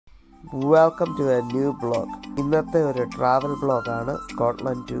Welcome to a new blog. ഇന്നത്തെ ഒരു travel ബ്ലോഗാണ്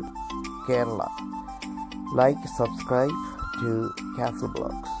Scotland to Kerala. Like subscribe to castle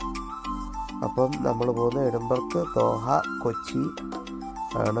blogs. അപ്പം നമ്മൾ പോകുന്ന എഡിൻബർഗ്, ദോഹ, കൊച്ചി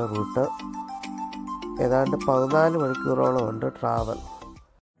ആണ് റൂട്ട്. ഏതാണ്ട് 14 മണിക്കൂറോളം ഉണ്ട് ട്രാവൽ.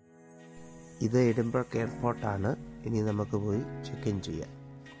 ഇത് എഡിൻബർഗ് എയർപോർട്ടാണ്. ഇനി നമുക്ക് പോയി ചെക്ക് ഇൻ ചെയ്യാം.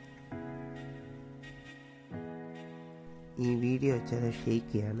 ഈ വീഡിയോ വെച്ചാൽ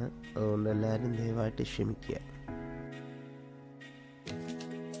ഷെയ്ക്കാണ്, അതുകൊണ്ട് എല്ലാവരും ദയവായിട്ട് ക്ഷമിക്കുക.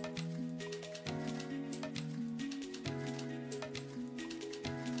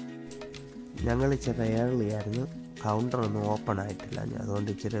 ഞങ്ങൾ ഇച്ചിരി ഏർലിയായിരുന്നു, കൗണ്ടറൊന്നും ഓപ്പൺ ആയിട്ടില്ല,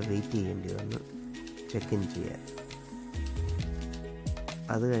 അതുകൊണ്ട് ഇച്ചിരി വെയിറ്റ് ചെയ്യേണ്ടി വന്നു ചെക്ക് ഇൻ ചെയ്യാൻ.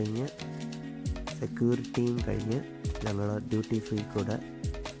 അത് കഴിഞ്ഞ് സെക്യൂരിറ്റിയും കഴിഞ്ഞ് ഞങ്ങൾ ഡ്യൂട്ടി ഫ്രീ കൂടെ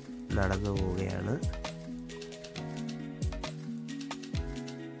നടന്നു പോവുകയാണ്.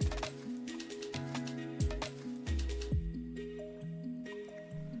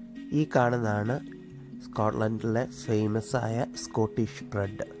 ഈ കാണുന്നതാണ് സ്കോട്ട്ലൻഡിലെ ഫേമസ് ആയ സ്കോട്ടിഷ്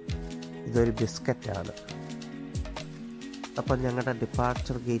ബ്രെഡ്. ഇതൊരു ബിസ്ക്കറ്റാണ്. അപ്പം ഞങ്ങളുടെ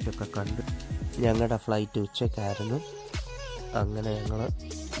ഡിപ്പാർച്ചർ ഗേറ്റൊക്കെ കണ്ട്, ഞങ്ങളുടെ ഫ്ലൈറ്റ് ഉച്ചയ്ക്കായിരുന്നു. അങ്ങനെ ഞങ്ങൾ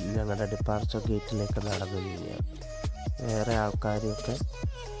ഞങ്ങളുടെ ഡിപ്പാർച്ചർ ഗേറ്റിലേക്ക് നടന്നു നീങ്ങുകയാണ്. വേറെ ആൾക്കാരൊക്കെ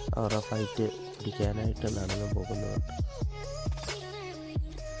അവരുടെ ഫ്ലൈറ്റ് പിടിക്കാനായിട്ട് നടന്നു പോകുന്നുണ്ട്.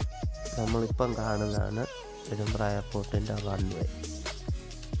 നമ്മളിപ്പം കാണുന്നതാണ് എഡിൻബർഗ് എയർപോർട്ടിൻ്റെ റൺവേ.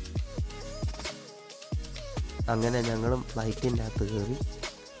 അങ്ങനെ ഞങ്ങളും ഫ്ലൈറ്റിൻ്റെ അകത്ത് കയറി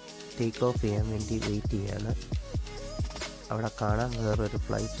ടേക്ക് ഓഫ് ചെയ്യാൻ വേണ്ടി വെയിറ്റ് ചെയ്യാണ്. അവിടെ കാണാൻ വേറൊരു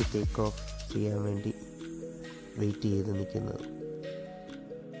ഫ്ലൈറ്റ് ടേക്ക് ഓഫ് ചെയ്യാൻ വേണ്ടി വെയിറ്റ് ചെയ്ത് നിൽക്കുന്നത്.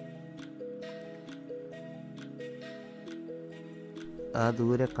 ആ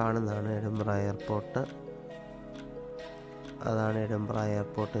ദൂരെ കാണുന്നതാണ് എഡിൻബർഗ് എയർപോർട്ട്. അതാണ് എഡിൻബർഗ്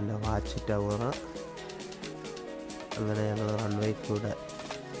എയർപോർട്ടിൻ്റെ വാച്ച് ടവർ. അങ്ങനെ ഞങ്ങൾ റൺവേ കൂടെ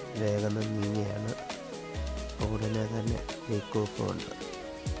വേഗം നീങ്ങുകയാണ്. ഉടനെ തന്നെ ടേക്ക് ഓഫ് ഉണ്ട്.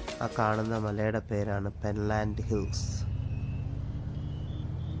 ആ കാണുന്ന മലയുടെ പേരാണ് പെൻലാൻഡ് ഹിൽസ്.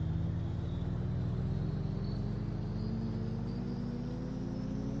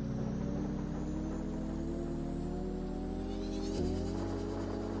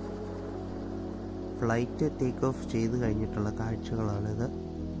 ഫ്ലൈറ്റ് ടേക്ക് ഓഫ് ചെയ്ത് കഴിഞ്ഞിട്ടുള്ള കാഴ്ചകളാണിത്.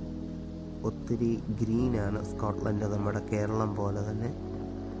 ഒത്തിരി ഗ്രീനാണ് സ്കോട്ട്ലൻഡ്, നമ്മുടെ കേരളം പോലെ തന്നെ.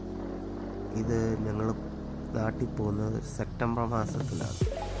 ഇത് ഞങ്ങൾ നാട്ടിൽ പോകുന്നത് സെപ്റ്റംബർ മാസത്തിലാണ്.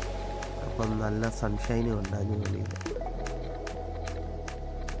 അപ്പം നല്ല സൺഷൈനും ഉണ്ട് അതിന് വേണ്ടിയിട്ട്.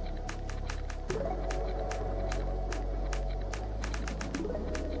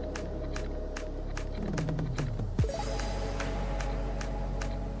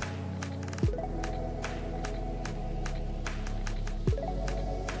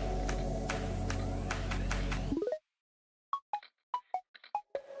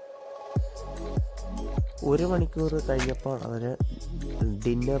 ഒരു മണിക്കൂർ കഴിഞ്ഞപ്പോൾ അവർ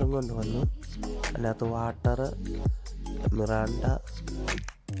ഡിന്നറും കൊണ്ട് വന്നു. അതിനകത്ത് വാട്ടർ, മിറാണ്ട,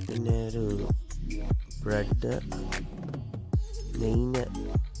 പിന്നെ ഒരു ബ്രെഡ്, മെയിൻ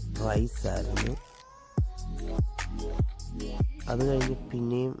റൈസായിരുന്നു. അത് കഴിഞ്ഞ്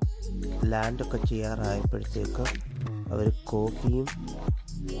പിന്നെയും ലാൻഡൊക്കെ ചെയ്യാറായപ്പോഴത്തേക്ക് അവർ കോഫിയും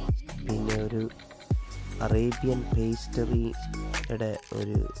പിന്നെ ഒരു അറേബ്യൻ പേസ്ട്രിയുടെ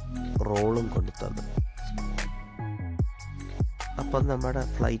ഒരു റോളും കൊണ്ടുതന്നു. അപ്പം നമ്മുടെ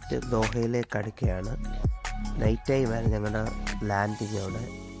ഫ്ലൈറ്റ് ദോഹയിലേക്ക് അടുക്കുകയാണ്. നൈറ്റ് ടൈമായിരുന്നു ഞങ്ങളുടെ ലാൻഡിങ് അവിടെ.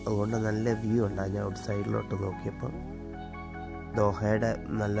 അതുകൊണ്ട് നല്ല വ്യൂ ഉണ്ടായിരുന്നു. ഔട്ട് സൈഡിലോട്ട് നോക്കിയപ്പോൾ ദോഹയുടെ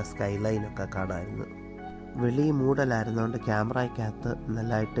നല്ല സ്കൈ ലൈനൊക്കെ കാണാമായിരുന്നു. വെളി മൂടലായിരുന്നുകൊണ്ട് ക്യാമറയ്ക്കകത്ത്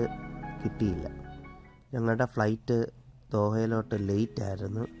നല്ലതായിട്ട് കിട്ടിയില്ല. ഞങ്ങളുടെ ഫ്ലൈറ്റ് ദോഹയിലോട്ട് ലേറ്റ്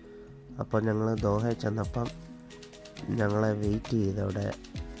ആയിരുന്നു. അപ്പോൾ ഞങ്ങൾ ദോഹയിൽ ചെന്നപ്പം ഞങ്ങളെ വെയിറ്റ് ചെയ്ത്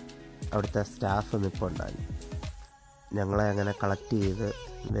അവിടുത്തെ സ്റ്റാഫ് നിൽപ്പുണ്ടായിരുന്നു. ഞങ്ങളെ അങ്ങനെ കളക്ട് ചെയ്ത്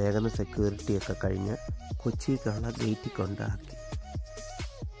വേഗം സെക്യൂരിറ്റിയൊക്കെ കഴിഞ്ഞ് കൊച്ചിക്കുള്ള ഗേറ്റിൽ കൊണ്ടാക്കി.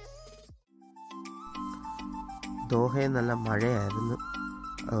 ദോഹയിൽ നല്ല മഴയായിരുന്നു.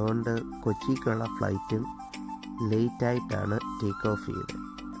 അതുകൊണ്ട് കൊച്ചിക്കുള്ള ഫ്ലൈറ്റും ലേറ്റായിട്ടാണ് ടേക്ക് ഓഫ് ചെയ്തത്.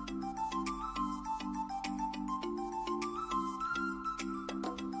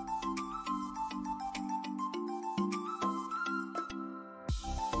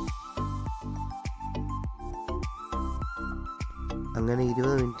 അങ്ങനെ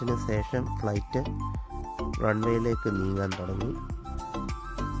 20 മിനിറ്റിന് ശേഷം ഫ്ലൈറ്റ് റൺവേയിലേക്ക് നീങ്ങാൻ തുടങ്ങി.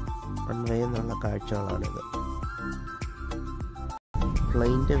 റൺവേയിൽ നിന്നുള്ള കാഴ്ചകളാണിത്.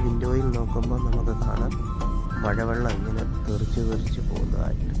 പ്ലെയിൻ്റെ വിൻഡോയിൽ നോക്കുമ്പോൾ നമുക്ക് കാണാം മഴവെള്ളം ഇങ്ങനെ തെറിച്ച്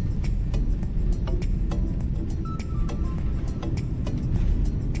പോകുന്നതായിട്ട്.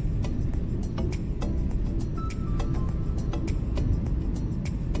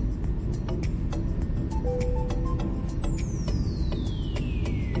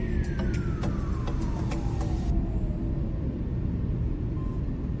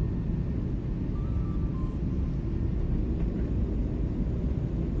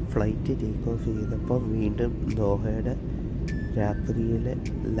 ഫ്ലൈറ്റ് ടേക്ക് ഓഫ് ചെയ്തപ്പോൾ വീണ്ടും ദോഹയുടെ രാത്രിയിലെ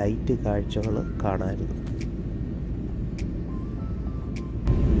ലൈറ്റ് കാഴ്ചകൾ കാണാമായിരുന്നു.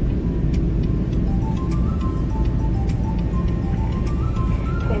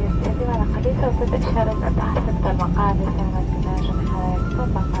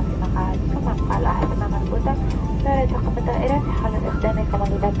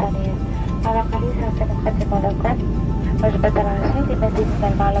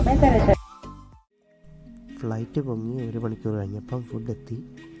 ഫ്ലൈറ്റ് പൊങ്ങി 1 മണിക്കൂർ കഴിഞ്ഞപ്പം ഫുഡ് എത്തി.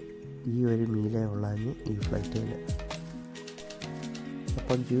 ഈ ഒരു മീലേ ഉള്ളാഞ്ഞ് ഈ ഫ്ലൈറ്റിൽ.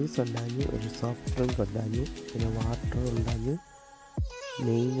 അപ്പം ജ്യൂസ് ഉണ്ടാഞ്ഞ്, ഒരു സോഫ്റ്റ് ഡ്രിങ്ക് ഉണ്ടാഞ്ഞ്, പിന്നെ വാട്ടർ ഉണ്ടാഞ്ഞ്.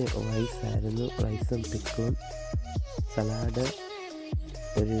 മെയിൻ റൈസായിരുന്നു. റൈസും പിക്കും, സലാഡ്,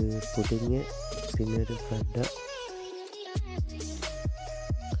 ഒരു പുഡിങ്, പിന്നെ ഒരു ബ്രെഡ്.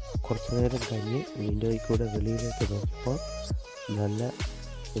 കുറച്ച് നേരം കഴിഞ്ഞ് വിൻഡോയിൽ കൂടെ വെളിയിലേക്ക് നോക്കിയപ്പോൾ നല്ല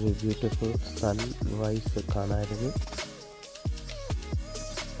ഒരു ബ്യൂട്ടിഫുൾ സൺറൈസ് കാണാമായിരുന്നു.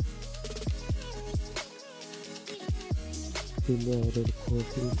 പിന്നെ അവരൊരു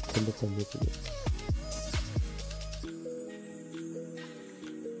കോഫി കൊണ്ട് തന്നിട്ടുണ്ട്.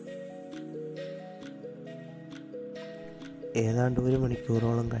 ഏതാണ്ട് 1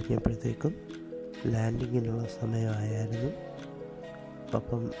 മണിക്കൂറോളം കഴിഞ്ഞപ്പോഴത്തേക്കും ലാൻഡിങ്ങിനുള്ള സമയമായിരുന്നു.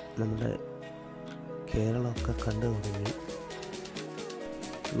 അപ്പം നമ്മുടെ കേരളമൊക്കെ കണ്ടു തുടങ്ങി.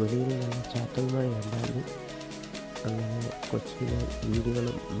 വെളിയിൽ നല്ല ചാറ്റൽ മഴയുണ്ടായിരുന്നു. അങ്ങനെ കൊച്ചിയിലെ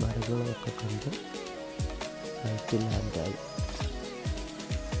വീടുകളും മരങ്ങളും ഒക്കെ കണ്ട് ഫ്ലൈറ്റിൽ ലാൻഡായി.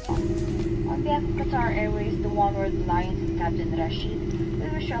 On behalf of Qatar Airways, the One World Alliance, and Captain Rashid, we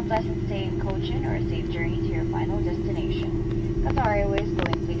wish you a pleasant stay in Kochi or a safe journey to your final destination. Qatar Airways,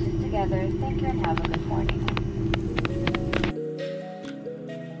 going places together. Thank you and have a good morning.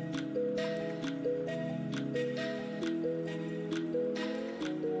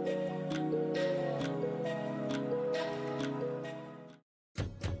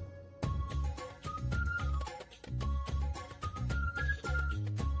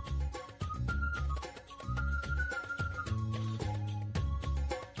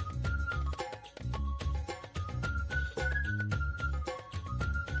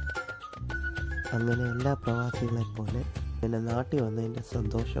 അങ്ങനെ എല്ലാ പ്രവാസികളെപ്പോലെ പിന്നെ നാട്ടിൽ വന്നതിൻ്റെ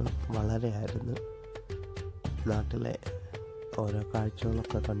സന്തോഷം വളരെയായിരുന്നു. നാട്ടിലെ ഓരോ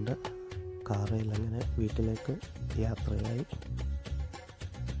കാഴ്ചകളൊക്കെ കണ്ട് കാറിൽ അങ്ങനെ വീട്ടിലേക്ക് യാത്രയായി.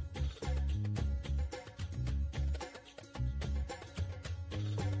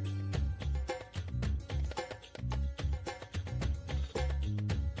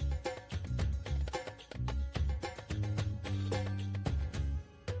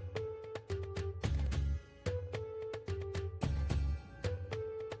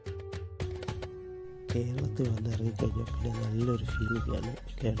 കേരളത്തിൽ വന്നിറങ്ങിക്കഴിഞ്ഞാൽ പിന്നെ നല്ലൊരു ഫീലിംഗാണ്.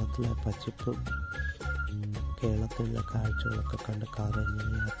 കേരളത്തിലെ പച്ചപ്പും കേരളത്തിലെ കാഴ്ചകളൊക്കെ കണ്ട് കാറിൽ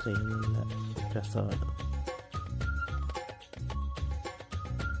നിന്ന് യാത്ര ചെയ്യുന്ന നല്ല രസമാണ്.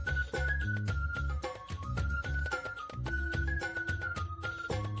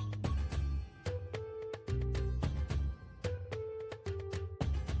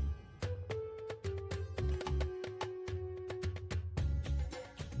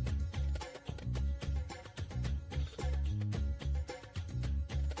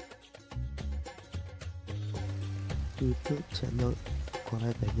 വീട്ടിൽ ചെന്ന്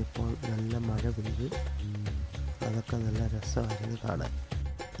കുറേ കഴിഞ്ഞപ്പോൾ നല്ല മഴ പെയ്തു. അതൊക്കെ നല്ല രസമായിരുന്നു കാണാൻ.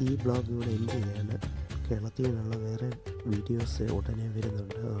 ഈ ബ്ലോഗ് ഇവിടെ എൻഡ് ചെയ്യാണ്. കേരളത്തിൽ നിന്നുള്ള വേറെ വീഡിയോസ് ഉടനെ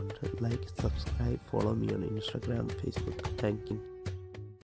വരുന്നുണ്ട്. അതുകൊണ്ട് like, subscribe, follow me on Instagram, Facebook. Thank you.